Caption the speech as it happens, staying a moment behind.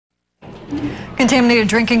Contaminated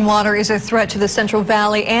drinking water is a threat to the Central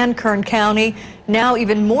Valley and Kern County, now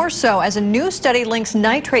even more so as a new study links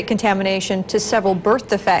nitrate contamination to several birth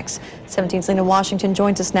defects. 17's Lena Washington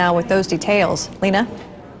joins us now with those details. Lena?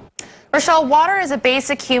 Rochelle, water is a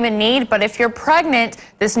basic human need, but if you're pregnant,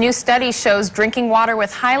 this new study shows drinking water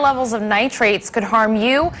with high levels of nitrates could harm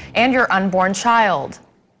you and your unborn child.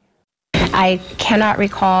 I cannot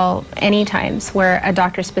recall any times where a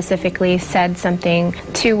doctor specifically said something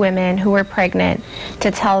to women who were pregnant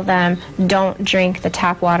to tell them, don't drink the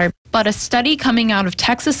tap water. But a study coming out of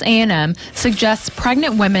Texas A&M suggests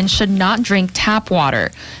pregnant women should not drink tap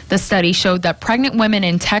water. The study showed that pregnant women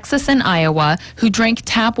in Texas and Iowa who drank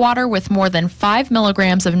tap water with more than 5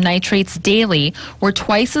 milligrams of nitrates daily were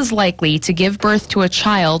twice as likely to give birth to a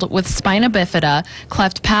child with spina bifida,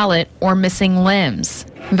 cleft palate, or missing limbs.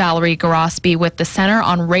 Valerie Garosby with the Center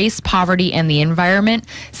on Race, Poverty, and the Environment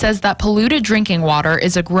says that polluted drinking water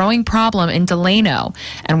is a growing problem in Delano,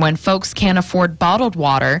 and when folks can't afford bottled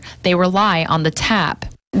water, they rely on the tap.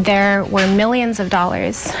 There were millions of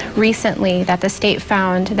dollars recently that the state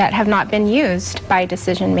found that have not been used by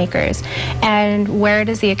decision makers. And where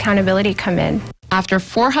does the accountability come in? After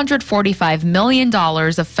 $445 million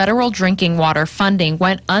of federal drinking water funding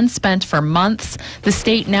went unspent for months, the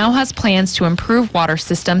state now has plans to improve water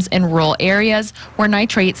systems in rural areas where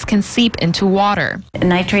nitrates can seep into water.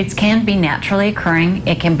 Nitrates can be naturally occurring.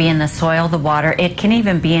 It can be in the soil, the water. It can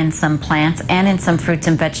even be in some plants and in some fruits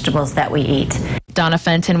and vegetables that we eat. Donna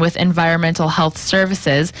Fenton with Environmental Health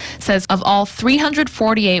Services says of all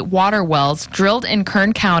 348 water wells drilled in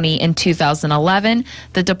Kern County in 2011,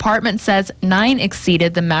 the department says 9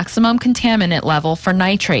 exceeded the maximum contaminant level for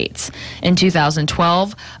nitrates. In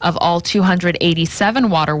 2012, of all 287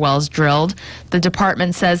 water wells drilled, the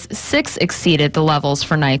department says 6 exceeded the levels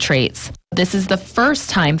for nitrates. This is the first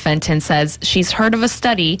time Fenton says she's heard of a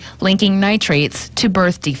study linking nitrates to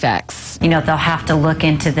birth defects. You know, they'll have to look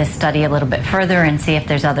into this study a little bit further and see if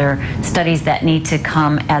there's other studies that need to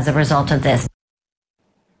come as a result of this.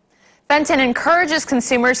 Fenton encourages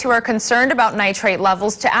consumers who are concerned about nitrate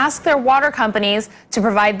levels to ask their water companies to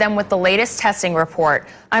provide them with the latest testing report.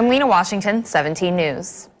 I'm Lena Washington, 17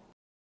 News.